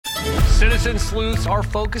Citizen Sleuths are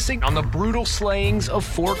focusing on the brutal slayings of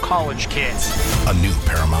 4 college kids. A new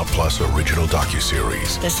Paramount Plus original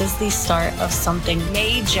docuseries. This is the start of something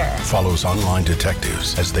major. Follows online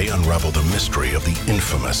detectives as they unravel the mystery of the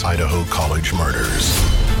infamous Idaho College murders.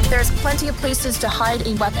 There's plenty of places to hide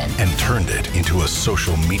a weapon. And turned it into a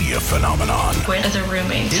social media phenomenon. Where are the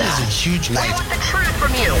roommates It is a huge weight. I want the truth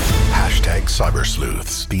from you. Hashtag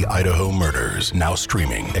Cybersleuths, the Idaho murders, now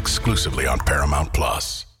streaming exclusively on Paramount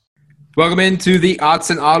Plus. Welcome into the Odds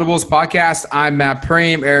and Audibles podcast. I'm Matt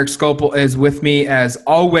Prehm. Eric Scopel is with me as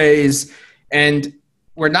always. And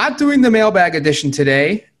we're not doing the mailbag edition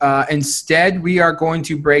today. Instead, we are going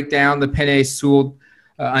to break down the Penei Sewell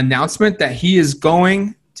announcement that he is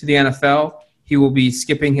going to the NFL. He will be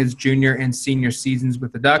skipping his junior and senior seasons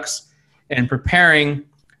with the Ducks and preparing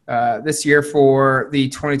this year for the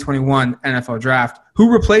 2021 NFL Draft.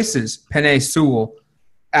 Who replaces Penei Sewell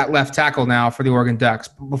at left tackle now for the Oregon Ducks?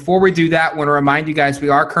 Before we do that, I want to remind you guys we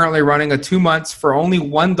are currently running a 2 months for only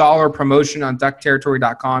 $1 promotion on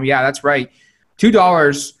duckterritory.com. Yeah, that's right.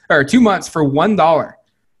 $2 or 2 months for $1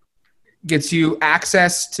 gets you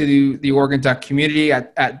access to the Oregon Duck community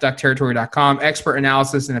at duckterritory.com, expert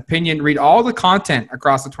analysis and opinion. Read all the content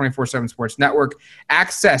across the 24/7 Sports Network,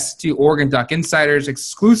 access to Oregon Duck insiders,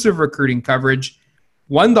 exclusive recruiting coverage,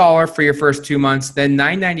 $1 for your first 2 months, then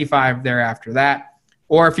 $9.95 thereafter that.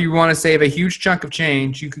 Or if you want to save a huge chunk of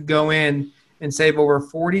change, you could go in and save over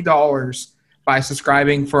 $40 by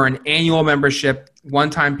subscribing for an annual membership,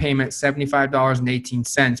 one-time payment,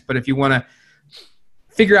 $75.18. But if you want to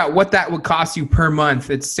figure out what that would cost you per month,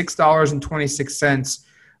 it's $6.26.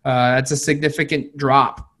 That's a significant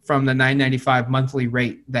drop from the $9.95 monthly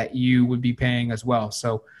rate that you would be paying as well.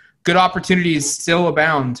 So good opportunities still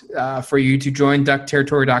abound for you to join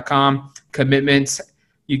duckterritory.com. Commitments.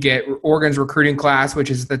 You get Oregon's recruiting class, which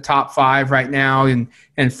is the top 5 right now,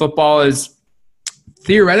 and football is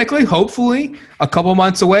theoretically, hopefully, a couple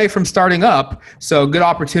months away from starting up. So good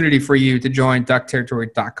opportunity for you to join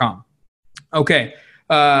duckterritory.com. Okay,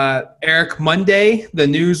 Eric, Monday, the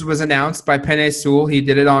news was announced by Penei Sewell. He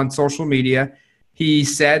did it on social media. He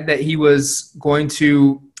said that he was going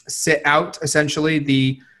to sit out, essentially,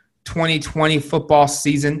 the 2020 football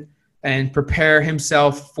season and prepare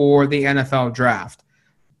himself for the NFL Draft.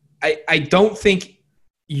 I don't think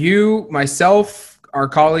you, myself, our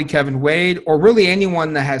colleague Kevin Wade, or really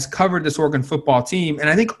anyone that has covered this Oregon football team, and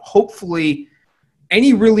I think hopefully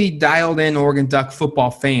any really dialed-in Oregon Duck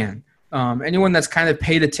football fan, anyone that's kind of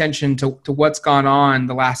paid attention to what's gone on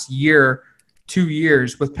the last year, 2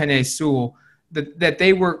 years with Penei Sewell, that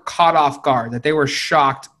they were caught off guard, that they were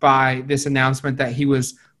shocked by this announcement that he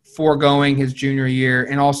was foregoing his junior year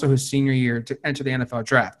and also his senior year to enter the NFL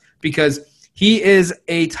Draft, because he is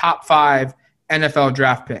a top 5 NFL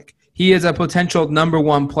draft pick. He is a potential number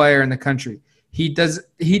 1 player in the country. He does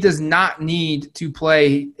not need to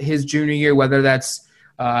play his junior year, whether that's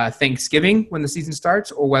Thanksgiving when the season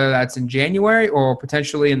starts, or whether that's in January or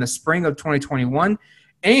potentially in the spring of 2021,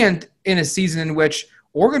 and in a season in which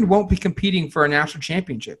Oregon won't be competing for a national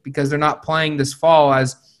championship because they're not playing this fall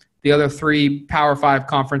as the other 3 Power 5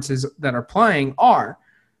 conferences that are playing are.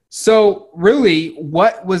 So really,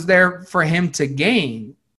 what was there for him to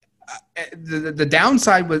gain? The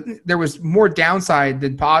downside was there was more downside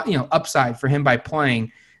than upside for him by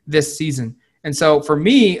playing this season. And so for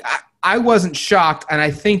me, I wasn't shocked, and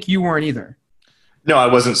I think you weren't either. No, I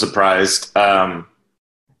wasn't surprised. As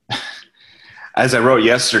I wrote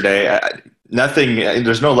yesterday,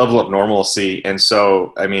 there's no level of normalcy. And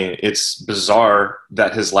so, I mean, it's bizarre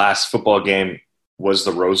that his last football game was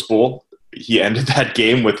the Rose Bowl. He ended that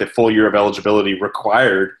game with a full year of eligibility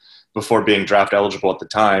required before being draft eligible at the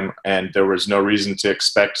time, and there was no reason to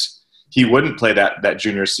expect he wouldn't play that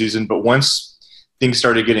junior season. But once things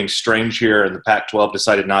started getting strange here and the Pac-12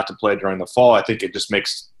 decided not to play during the fall, I think it just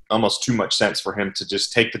makes almost too much sense for him to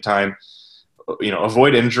just take the time,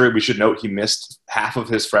 avoid injury. We should note he missed half of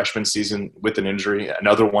his freshman season with an injury.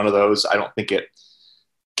 Another one of those, I don't think it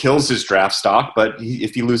kills his draft stock, but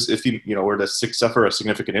if he were to suffer a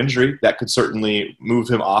significant injury, that could certainly move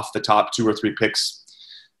him off the top 2 or 3 picks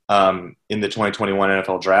in the 2021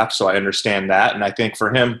 NFL Draft. So I understand that, and I think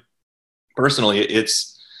for him personally,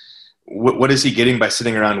 it's what is he getting by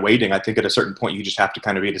sitting around waiting? I think at a certain point you just have to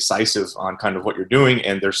kind of be decisive on kind of what you're doing,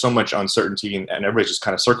 and there's so much uncertainty, and everybody's just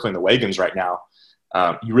kind of circling the wagons right now.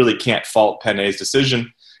 You really can't fault Penei's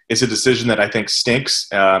decision. It's a decision that I think stinks.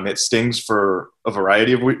 It stings for a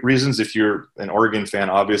variety of reasons. If you're an Oregon fan,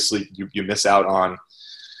 obviously you miss out on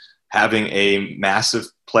having a massive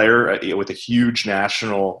player with a huge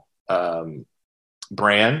national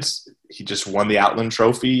brand. He just won the Outland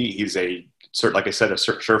Trophy. He's a like I said, a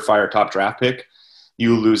surefire top draft pick.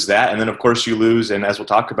 You lose that. And then, of course, you lose, and as we'll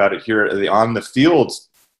talk about it here, the on-the-field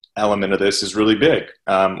element of this is really big.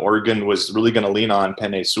 Oregon was really going to lean on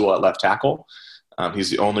Penei Sewell at left tackle.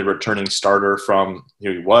 He's the only returning starter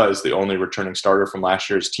he was the only returning starter from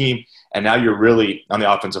last year's team. And now you're really on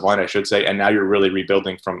the offensive line, I should say, and now you're really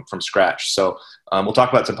rebuilding from scratch. So we'll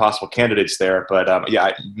talk about some possible candidates there. But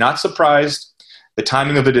yeah, not surprised. The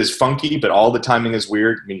timing of it is funky, but all the timing is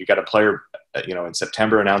weird. I mean, you got a player, in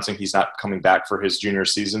September announcing he's not coming back for his junior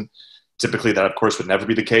season. Typically that, of course, would never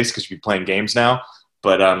be the case because you'd be playing games now.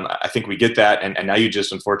 But I think we get that. And now you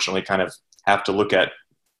just unfortunately kind of have to look at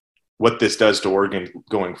what this does to Oregon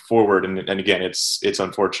going forward. And again, it's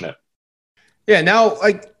unfortunate. Yeah. Now,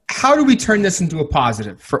 how do we turn this into a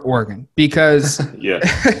positive for Oregon? Because yeah,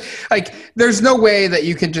 there's no way that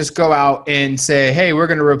you can just go out and say, hey, we're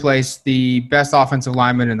going to replace the best offensive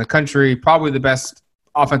lineman in the country, probably the best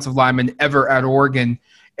offensive lineman ever at Oregon,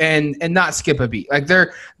 and not skip a beat.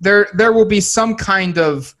 There will be some kind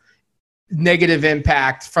of negative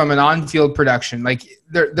impact from an on-field production.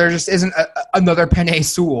 There just isn't another Penei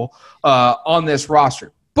Sewell on this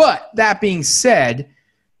roster. But that being said,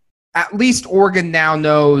 at least Oregon now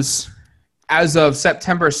knows, as of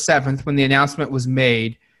September 7th, when the announcement was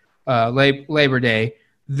made, Labor Day,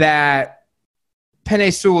 that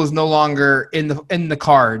Penei Sewell is no longer in the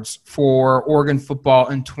cards for Oregon football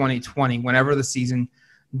in 2020, whenever the season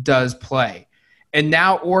does play. And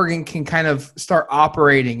now Oregon can kind of start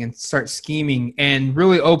operating and start scheming and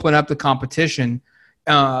really open up the competition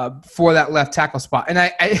for that left tackle spot. And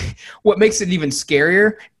I what makes it even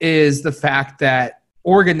scarier is the fact that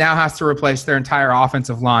Oregon now has to replace their entire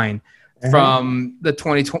offensive line from the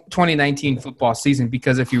 2019 football season.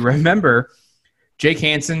 Because if you remember, Jake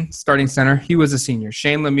Hansen, starting center, he was a senior.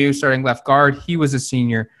 Shane Lemieux, starting left guard, he was a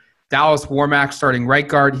senior. Dallas Warmack, starting right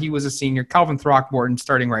guard, he was a senior. Calvin Throckmorton,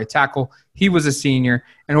 starting right tackle, he was a senior.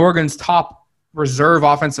 And Oregon's top reserve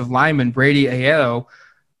offensive lineman, Brady Aiello,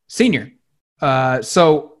 senior.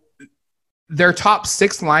 So their top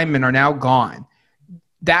 6 linemen are now gone.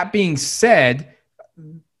 That being said,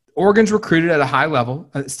 Oregon's recruited at a high level.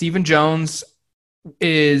 Stephen Jones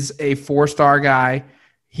is a 4-star guy.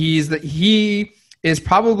 He is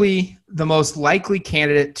probably the most likely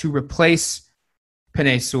candidate to replace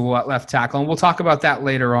Penei Sewell at left tackle, and we'll talk about that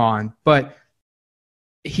later on. But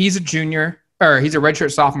he's a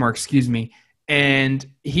redshirt sophomore, and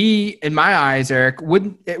he, in my eyes, Eric,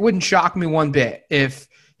 it wouldn't shock me one bit if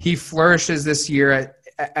he flourishes this year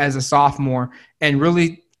as a sophomore and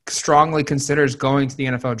really strongly considers going to the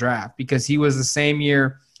NFL draft, because he was the same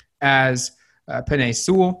year as Penei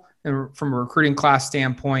Sewell, and from a recruiting class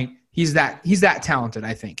standpoint, he's that talented.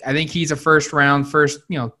 I think he's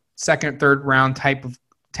a second, third round type of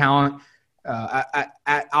talent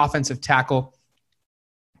at offensive tackle.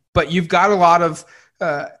 But you've got a lot of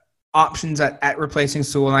options at replacing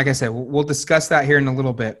Sewell. And like I said, we'll discuss that here in a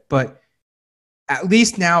little bit. But at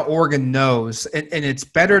least now Oregon knows, and it's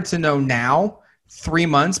better to know now, 3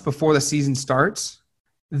 months before the season starts,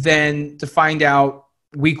 than to find out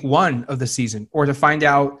week 1 of the season, or to find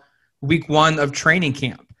out week 1 of training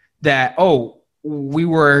camp that, we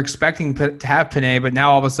were expecting to have Penei, but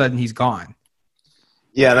now all of a sudden he's gone.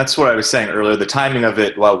 Yeah, that's what I was saying earlier. The timing of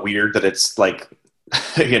it, while weird that it's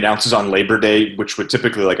he announces on Labor Day, which would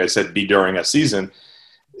typically, like I said, be during a season.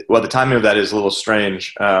 Well, the timing of that is a little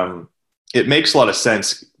strange. It makes a lot of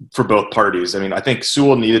sense for both parties. I mean, I think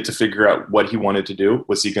Sewell needed to figure out what he wanted to do.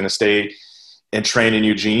 Was he going to stay and train in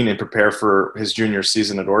Eugene and prepare for his junior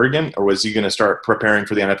season at Oregon, or was he going to start preparing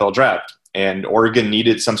for the NFL draft? And Oregon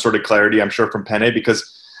needed some sort of clarity, I'm sure, from Penei,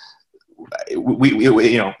 because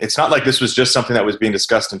it's not like this was just something that was being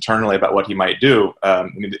discussed internally about what he might do.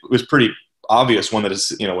 It was pretty obvious when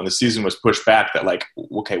the season was pushed back that,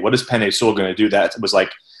 okay, what is Penei Sewell going to do? That was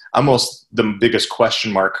almost the biggest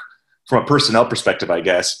question mark from a personnel perspective, I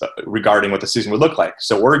guess, regarding what the season would look like.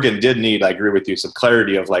 So Oregon did need, I agree with you, some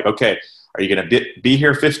clarity of okay, are you going to be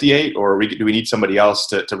here 58, or do we need somebody else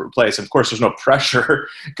to replace? And of course, there's no pressure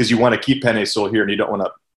because you want to keep Penei Sewell here and you don't want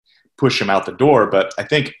to push him out the door. But I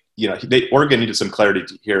think Oregon needed some clarity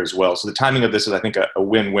here as well. So the timing of this is, I think, a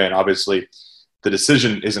win-win. Obviously, the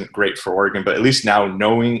decision isn't great for Oregon, but at least now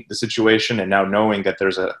knowing the situation and now knowing that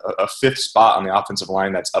there's a 5th spot on the offensive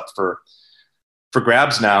line that's up for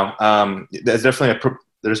grabs now,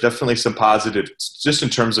 there's definitely some positive just in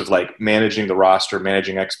terms of managing the roster,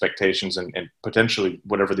 managing expectations, and potentially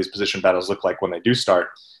whatever these position battles look like when they do start.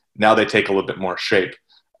 Now they take a little bit more shape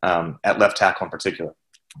at left tackle in particular.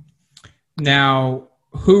 Now,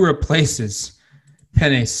 who replaces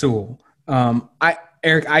Penei Sewell?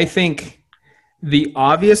 Eric, I think the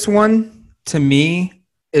obvious one to me,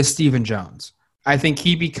 is Stephen Jones. I think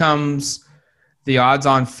he becomes the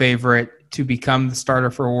odds-on favorite to become the starter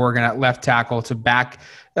for Oregon at left tackle to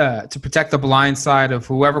protect the blind side of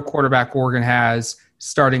whoever quarterback Oregon has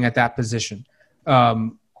starting at that position.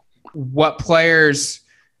 What players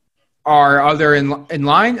are other in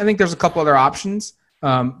line? I think there's a couple other options.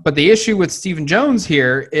 But the issue with Stephen Jones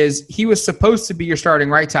here is he was supposed to be your starting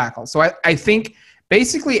right tackle. So I think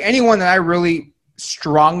basically anyone that I really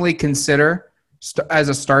strongly consider as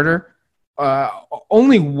a starter,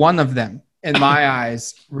 only one of them in my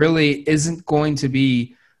eyes really isn't going to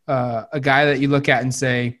be a guy that you look at and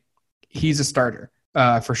say he's a starter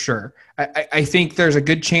for sure. I think there's a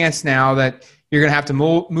good chance now that you're going to have to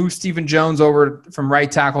move Stephen Jones over from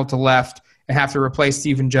right tackle to left and have to replace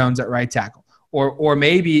Stephen Jones at right tackle. Or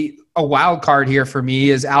maybe a wild card here for me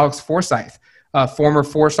is Alex Forsyth, a former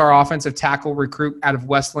four-star offensive tackle recruit out of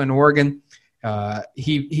Westland, Oregon.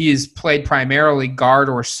 He has played primarily guard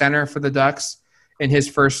or center for the Ducks in his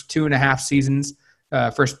first 2.5 seasons.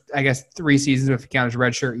 First, I guess, 3 seasons if you count his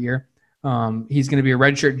redshirt year. He's going to be a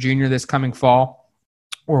redshirt junior this coming fall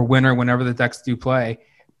or winter whenever the Ducks do play.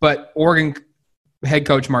 But Oregon head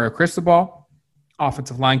coach Mario Cristobal,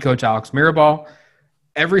 offensive line coach Alex Mirabal,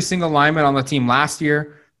 every single lineman on the team last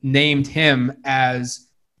year named him as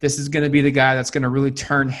this is going to be the guy that's going to really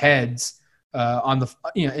turn heads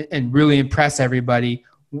and really impress everybody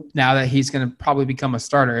now that he's going to probably become a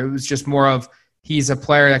starter. It was just more of he's a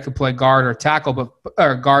player that could play guard or tackle,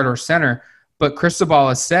 or guard or center. But Cristobal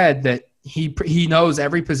has said that he knows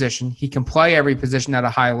every position. He can play every position at a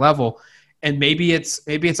high level. And maybe it's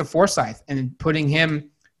a Forsyth and putting him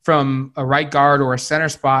from a right guard or a center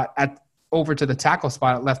spot over to the tackle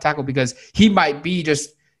spot at left tackle, because he might be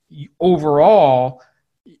just overall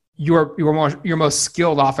your most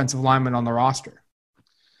skilled offensive lineman on the roster.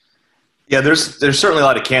 Yeah, there's certainly a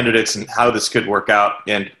lot of candidates in how this could work out,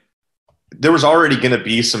 and there was already going to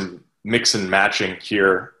be some mix and matching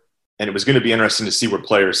here, and it was going to be interesting to see where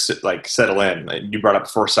players settle in. You brought up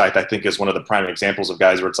Forsyth, I think, is one of the prime examples of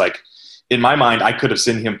guys where it's like, in my mind, I could have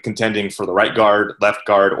seen him contending for the right guard, left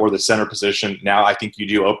guard, or the center position. Now I think you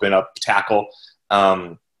do open up tackle.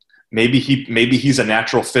 Maybe he's a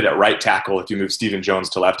natural fit at right tackle if you move Stephen Jones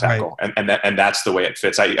to left tackle, right. and that's the way it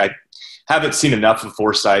fits. I haven't seen enough of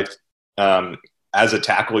Forsyth as a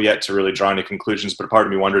tackle yet to really draw any conclusions, but part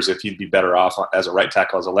of me wonders if he'd be better off as a right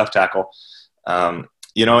tackle as a left tackle. And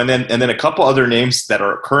then a couple other names that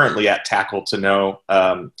are currently at tackle to know.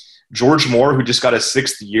 George Moore, who just got his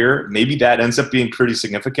 6th year, maybe that ends up being pretty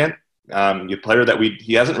significant. A player that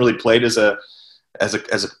he hasn't really played as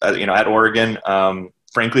at Oregon.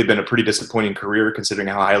 Frankly, been a pretty disappointing career considering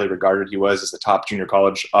how highly regarded he was as the top junior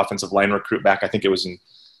college offensive line recruit back. I think it was in,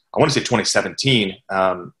 I want to say 2017.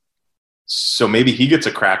 So maybe he gets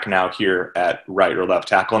a crack now here at right or left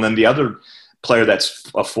tackle. And then the other player that's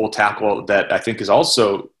a full tackle that I think is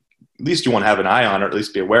also, at least you want to have an eye on, or at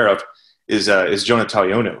least be aware of, is Jonah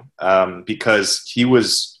Tauionu, because he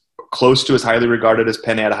was close to as highly regarded as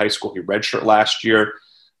Penn out of high school. He redshirted last year.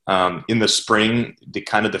 In the spring,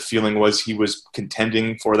 the feeling was he was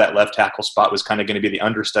contending for that left tackle spot, was kind of going to be the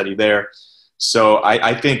understudy there. So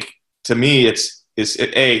I think, to me,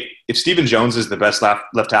 if Stephen Jones is the best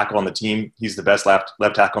left tackle on the team, he's the best left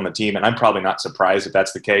tackle on the team, and I'm probably not surprised if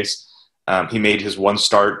that's the case. He made his one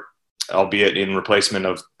start, albeit in replacement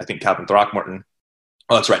of, I think, Calvin Throckmorton.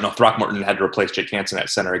 Oh, that's right. No, Throckmorton had to replace Jake Hansen at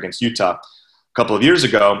center against Utah a couple of years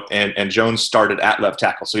ago, and Jones started at left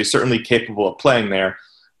tackle. So he's certainly capable of playing there,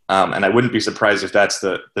 and I wouldn't be surprised if that's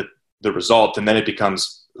the result. And then it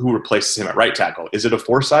becomes who replaces him at right tackle. Is it a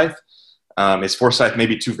Forsyth? Is Forsyth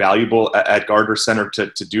maybe too valuable at guard or center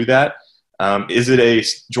to do that? Is it a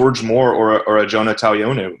George Moore or a Jonah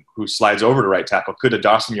Tauionu who slides over to right tackle? Could a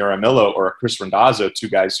Dawson Yaramillo or a Chris Randazzo, 2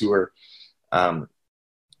 guys who are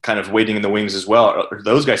kind of waiting in the wings as well, or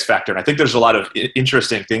those guys factor in? I think there's a lot of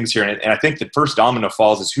interesting things here, and I think the first domino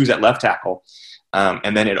falls is who's at left tackle,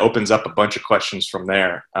 and then it opens up a bunch of questions from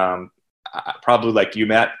there. Probably like you,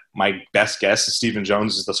 Matt, my best guess is Stephen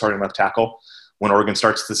Jones is the starting left tackle when Oregon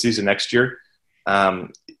starts the season next year.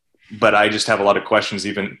 But I just have a lot of questions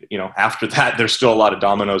even, after that. There's still a lot of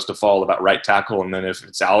dominoes to fall about right tackle. And then if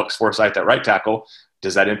it's Alex Forsyth at right tackle,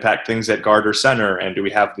 does that impact things at guard or center? And do we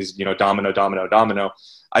have these, domino?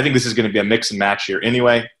 I think this is going to be a mix and match here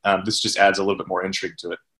anyway. This just adds a little bit more intrigue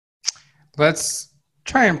to it. Let's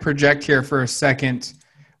try and project here for a second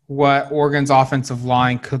what Oregon's offensive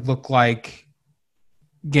line could look like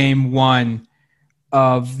game 1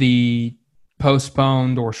 of the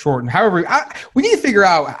postponed or shortened. However, we need to figure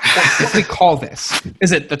out what we call this.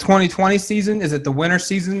 Is it the 2020 season? Is it the winter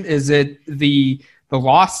season? Is it the the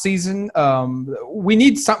lost season. We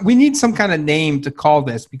need some kind of name to call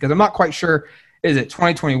this, because I'm not quite sure. Is it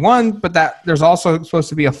 2021? But that there's also supposed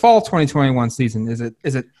to be a fall 2021 season. Is it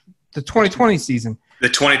the 2020 season? The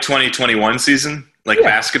 2020-21 season? Like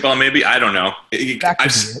basketball, maybe? I don't know.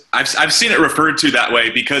 I've seen it referred to that way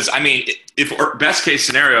because, I mean, if best case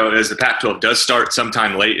scenario is the Pac-12 does start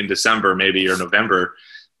sometime late in December, maybe, or November,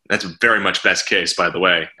 that's very much best case, by the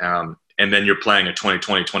way. And then you're playing a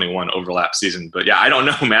 2020-21 overlap season. But yeah, I don't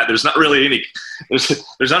know, Matt. There's not really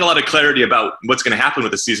there's not a lot of clarity about what's going to happen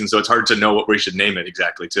with the season, so it's hard to know what we should name it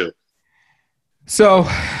exactly, too. So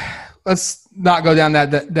let's not go down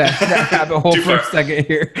that rabbit hole for a second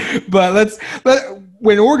here. But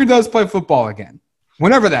when Oregon does play football again,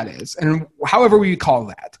 whenever that is, and however we call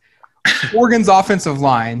that, Oregon's offensive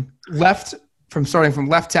line starting from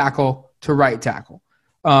left tackle to right tackle.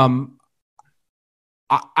 I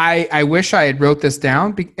wish I had wrote this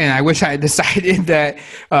down, and I wish I had decided that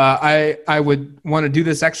I would want to do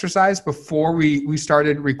this exercise before we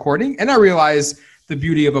started recording. And I realized the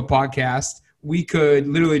beauty of a podcast. We could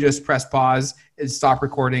literally just press pause and stop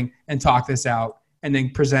recording and talk this out, and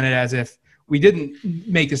then present it as if we didn't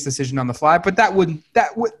make this decision on the fly. But that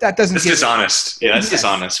doesn't. It's dishonest. Yeah, that's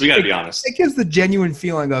dishonest. We got to be honest. It gives the genuine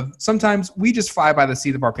feeling of sometimes we just fly by the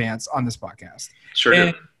seat of our pants on this podcast. Sure.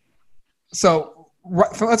 And so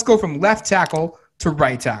let's go from left tackle to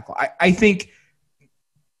right tackle. I think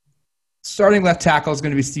starting left tackle is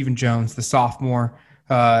going to be Stephen Jones, the sophomore,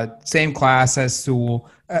 same class as Sewell,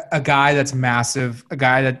 a guy that's massive, a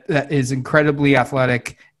guy that is incredibly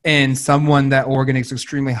athletic, and someone that Oregon is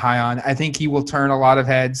extremely high on. I think he will turn a lot of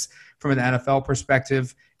heads from an NFL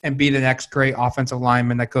perspective and be the next great offensive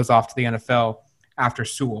lineman that goes off to the NFL after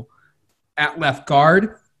Sewell. At left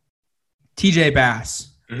guard, TJ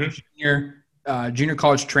Bass, junior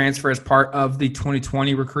college transfer as part of the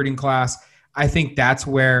 2020 recruiting class. I think that's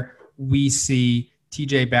where we see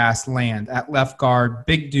TJ Bass land at left guard.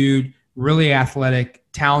 Big dude, really athletic,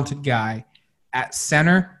 talented guy. At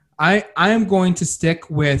center, I am going to stick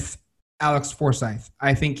with Alex Forsyth.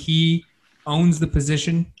 I think he owns the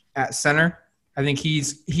position at center. I think he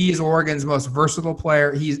is Oregon's most versatile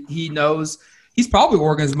player. He knows he's probably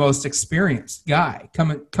Oregon's most experienced guy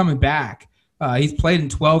coming back. He's played in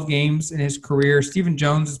 12 games in his career. Stephen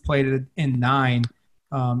Jones has played in 9.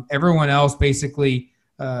 Everyone else basically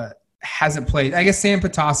hasn't played. I guess Sam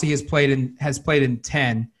Patasi has played in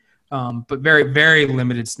 10, but very, very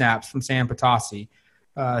limited snaps from Sam Patasi.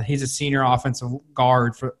 He's a senior offensive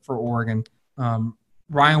guard for Oregon.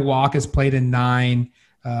 Ryan Walk has played in 9.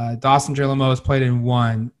 Dawson Jelimo has played in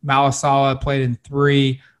 1. Malasala played in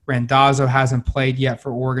 3. Randazzo hasn't played yet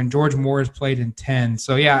for Oregon. George Moore has played in 10.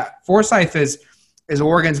 So, yeah, Forsyth is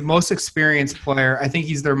Oregon's most experienced player. I think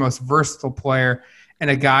he's their most versatile player, and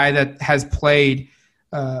a guy that has played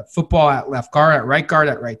football at left guard,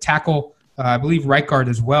 at right tackle. I believe right guard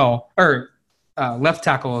as well, or left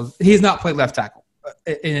tackle. He has not played left tackle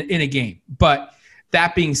in a game. But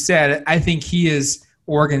that being said, I think he is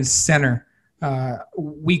Oregon's center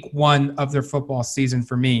week 1 of their football season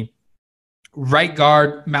for me. Right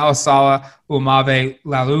guard, Malasala Umave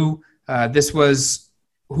Lalu. This was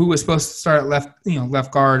who was supposed to start at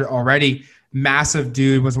left guard already. Massive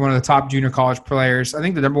dude, was one of the top junior college players. I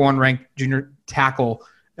think the number 1 ranked junior tackle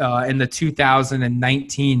in the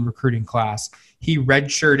 2019 recruiting class. He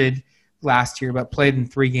redshirted last year, but played in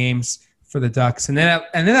 3 games for the Ducks. And then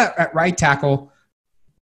at right tackle,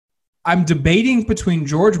 I'm debating between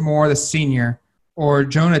George Moore, the senior, or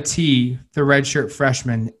Jonah T, the redshirt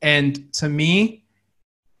freshman. And to me,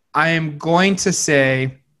 I am going to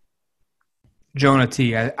say Jonah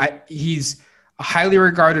T. He's a highly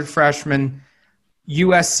regarded freshman.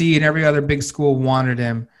 USC and every other big school wanted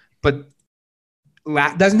him, but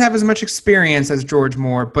doesn't have as much experience as George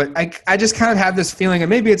Moore. But I just kind of have this feeling, and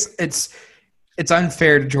maybe it's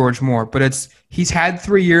unfair to George Moore, but he's had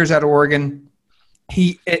 3 years at Oregon.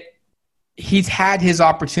 He's had his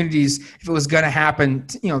opportunities if it was going to happen,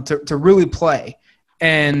 to really play.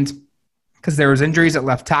 And because there was injuries at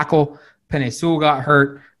left tackle, Penei Sewell got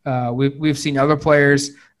hurt. We've seen other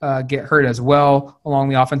players get hurt as well along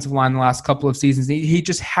the offensive line the last couple of seasons. He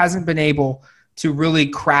just hasn't been able to really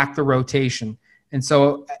crack the rotation. And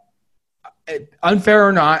so, unfair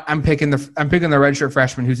or not, I'm picking the redshirt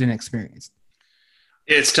freshman who's inexperienced.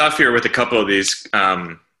 It's tough here with a couple of these.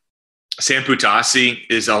 Sam Patasi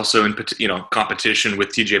is also in competition with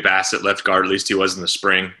TJ Bass at left guard. At least he was in the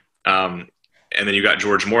spring. And then you got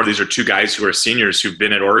George Moore. These are 2 guys who are seniors who've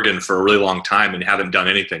been at Oregon for a really long time and haven't done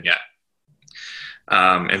anything yet.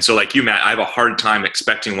 And so, like you, Matt, I have a hard time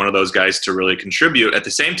expecting one of those guys to really contribute. At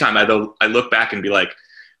the same time, I look back and be like,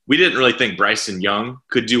 we didn't really think Bryson Young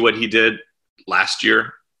could do what he did last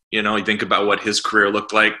year. You know, you think about what his career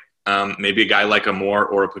looked like. Maybe a guy like a Moore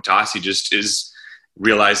or a Poutasi just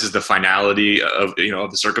realizes the finality of the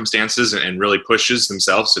circumstances and really pushes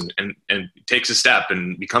themselves and takes a step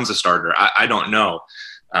and becomes a starter. I don't know.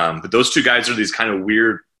 But those two guys are these kind of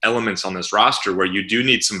weird elements on this roster where you do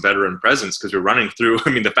need some veteran presence because we're running through. I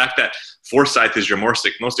mean, the fact that Forsythe is your most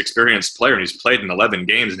experienced player and he's played in 11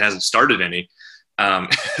 games and hasn't started any,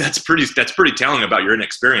 that's pretty telling about your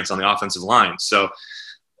inexperience on the offensive line. So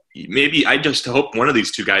maybe I just hope one of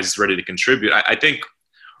these two guys is ready to contribute. I think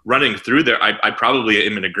running through there, I probably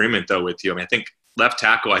am in agreement though with you. I mean, I think left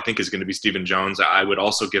tackle, I think is going to be Stephen Jones. I would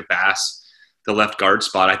also give Bass the left guard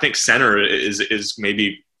spot. I think center is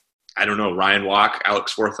maybe, I don't know, Ryan Walk,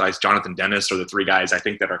 Alex Forsythe, Jonathan Dennis are the three guys I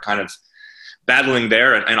think that are kind of battling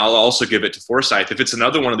there. And I'll also give it to Forsythe. If it's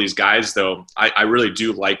another one of these guys, though, I really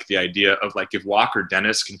do like the idea of, like, if Walk or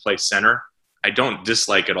Dennis can play center, I don't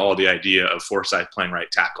dislike at all the idea of Forsythe playing right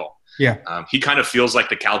tackle. Yeah. He kind of feels like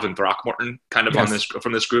the Calvin Throckmorton kind of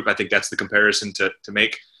from this group. I think that's the comparison to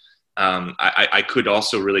make. I could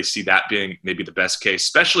also really see that being maybe the best case,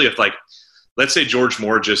 especially if, like, let's say George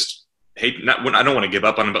Moore just – I don't want to give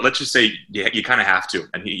up on him, but let's just say you kind of have to.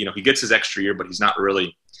 And he gets his extra year, but he's not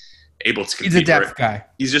really able to compete. He's a depth guy.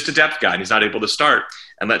 He's just a depth guy, and he's not able to start.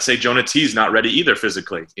 And let's say Jonah T's not ready either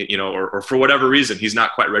physically, or for whatever reason, he's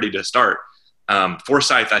not quite ready to start.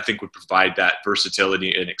 Forsythe, I think, would provide that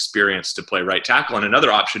versatility and experience to play right tackle. And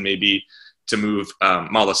another option may be to move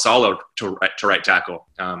Malasalo to right tackle.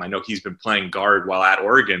 I know he's been playing guard while at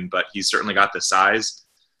Oregon, but he's certainly got the size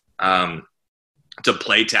to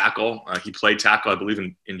play tackle. He played tackle, I believe,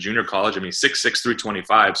 in junior college. I mean, 6'6",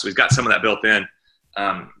 325, so he's got some of that built in.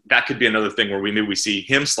 That could be another thing where we see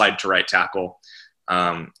him slide to right tackle,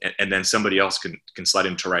 and then somebody else can slide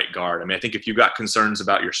into right guard. I mean, I think if you've got concerns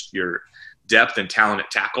about your depth and talent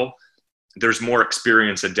at tackle, there's more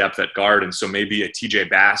experience and depth at guard, and so maybe a TJ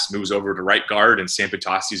Bass moves over to right guard, and Sam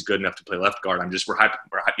Poutasi is good enough to play left guard. We're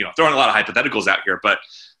throwing a lot of hypotheticals out here, but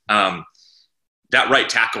that right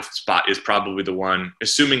tackle spot is probably the one,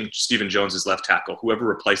 assuming Stephen Jones is left tackle. Whoever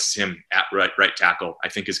replaces him at right tackle, I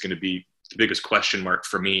think is going to be the biggest question mark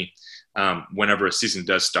for me whenever a season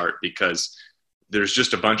does start, because there's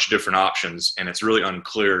just a bunch of different options, and it's really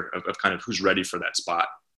unclear of kind of who's ready for that spot.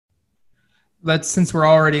 Since we're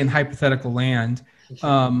already in hypothetical land,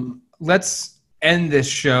 let's end this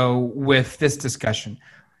show with this discussion.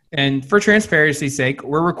 And for transparency's sake,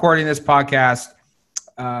 we're recording this podcast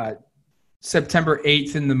September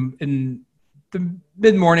 8th in the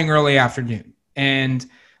mid-morning, early afternoon. And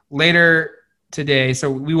later today,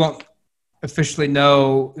 so we won't officially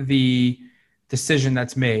know the decision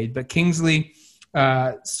that's made, but Kingsley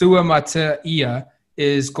Suamataia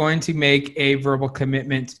is going to make a verbal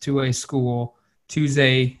commitment to a school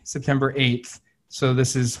Tuesday, September 8th. So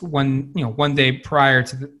this is one day prior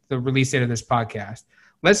to the release date of this podcast.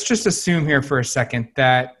 Let's just assume here for a second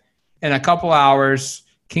that in a couple hours,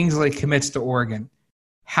 Kingsley commits to Oregon.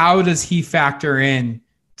 How does he factor in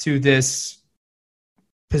to this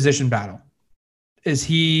position battle? Is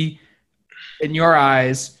he, in your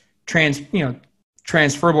eyes,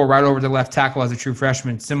 transferable right over to left tackle as a true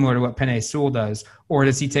freshman, similar to what Penei Sewell does, or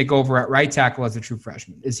does he take over at right tackle as a true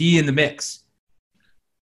freshman? Is he in the mix?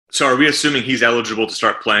 So are we assuming he's eligible to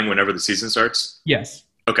start playing whenever the season starts? Yes.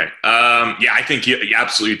 Okay. Yeah, I think you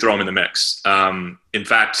absolutely throw him in the mix. In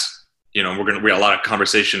fact, we have a lot of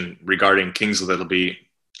conversation regarding Kingsley that'll be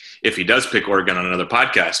if he does pick Oregon on another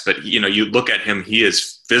podcast. But, you look at him, he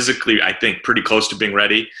is physically, I think, pretty close to being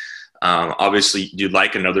ready. Obviously, you'd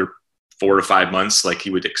like another 4 to 5 months, like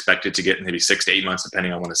he would expect it to get maybe 6 to 8 months,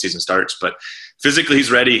 depending on when the season starts. But physically,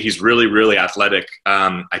 he's ready. He's really, really athletic.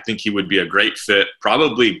 I think he would be a great fit,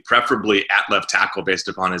 preferably at left tackle based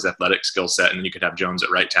upon his athletic skill set, and then you could have Jones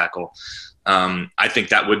at right tackle. I think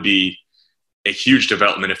that would be a huge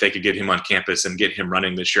development if they could get him on campus and get him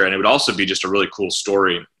running this year. And it would also be just a really cool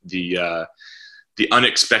story, the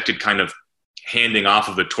unexpected kind of handing off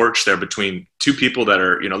of the torch there between two people that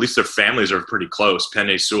are, at least their families are pretty close.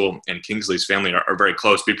 Penei Sewell and Kingsley's family are very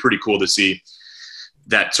close. It'd be pretty cool to see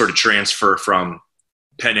that sort of transfer from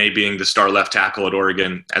Penei being the star left tackle at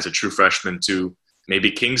Oregon as a true freshman to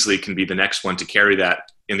maybe Kingsley can be the next one to carry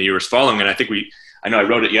that in the years following. And I think I know I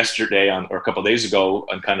wrote it yesterday or a couple of days ago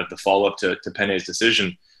on kind of the follow-up to Penei's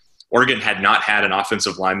decision. Oregon had not had an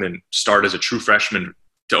offensive lineman start as a true freshman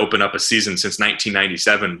to open up a season since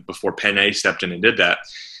 1997 before Penei stepped in and did that.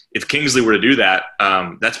 If Kingsley were to do that,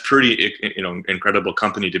 that's pretty, incredible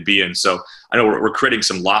company to be in. So I know we're creating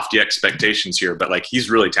some lofty expectations here, but he's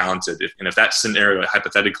really talented. If that scenario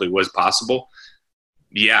hypothetically was possible,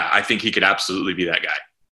 yeah, I think he could absolutely be that guy.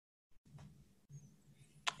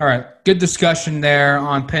 All right. Good discussion there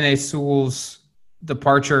on Penei Sewell's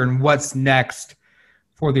departure and what's next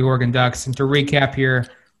for the Oregon Ducks. And to recap here,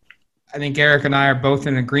 I think Eric and I are both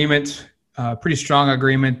in agreement, pretty strong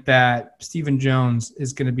agreement, that Stephen Jones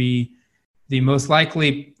is going to be the most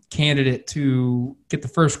likely candidate to get the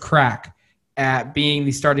first crack at being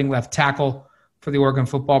the starting left tackle for the Oregon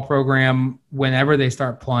football program whenever they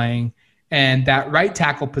start playing. And that right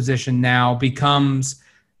tackle position now becomes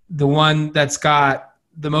the one that's got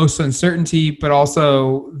the most uncertainty, but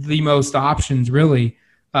also the most options really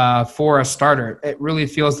for a starter. It really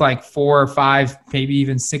feels like 4 or 5, maybe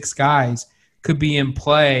even 6 guys could be in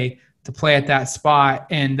play to play at that spot.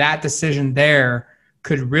 And that decision there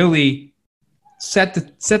could really set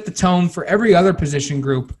the tone for every other position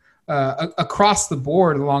group across the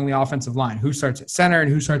board along the offensive line. Who starts at center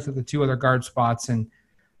and who starts at the 2 other guard spots. And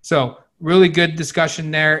so really good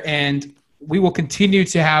discussion there. And we will continue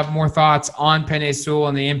to have more thoughts on Penei Sewell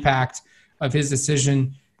and the impact of his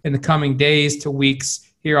decision in the coming days to weeks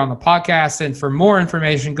here on the podcast. And for more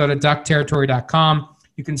information, go to duckterritory.com.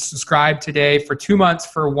 You can subscribe today for 2 months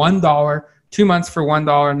for $1, 2 months for $1,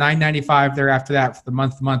 $9.95 thereafter that for the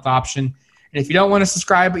month-to-month option. And if you don't want to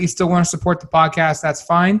subscribe, but you still want to support the podcast, that's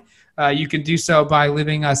fine. You can do so by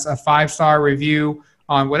leaving us a 5-star review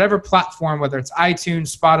on whatever platform, whether it's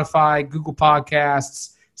iTunes, Spotify, Google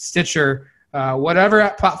Podcasts, Stitcher, whatever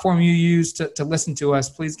platform you use to listen to us.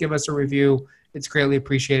 Please give us a review. It's greatly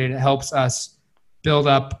appreciated. It helps us build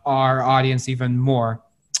up our audience even more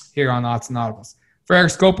here on Odds and Audibles. For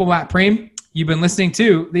Eric Skopil, Matt Prehm, you've been listening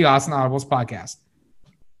to the Odds and Audibles podcast.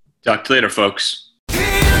 Talk to you later, folks.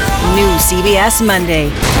 New CBS Monday.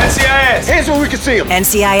 NCIS! Hands where we can see them!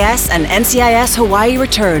 NCIS and NCIS Hawaii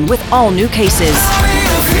return with all new cases.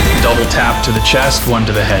 Double tap to the chest, 1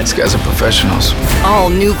 to the head. These guys are professionals. All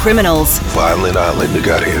new criminals. Violent island you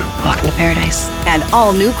got here. Welcome to paradise. And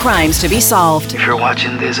all new crimes to be solved. If you're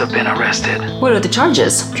watching this, I've been arrested. What are the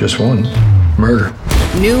charges? Just one. Murder.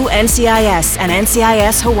 New NCIS and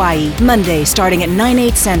NCIS Hawaii. Monday starting at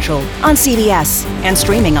 9/8 Central on CBS and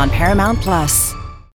streaming on Paramount+.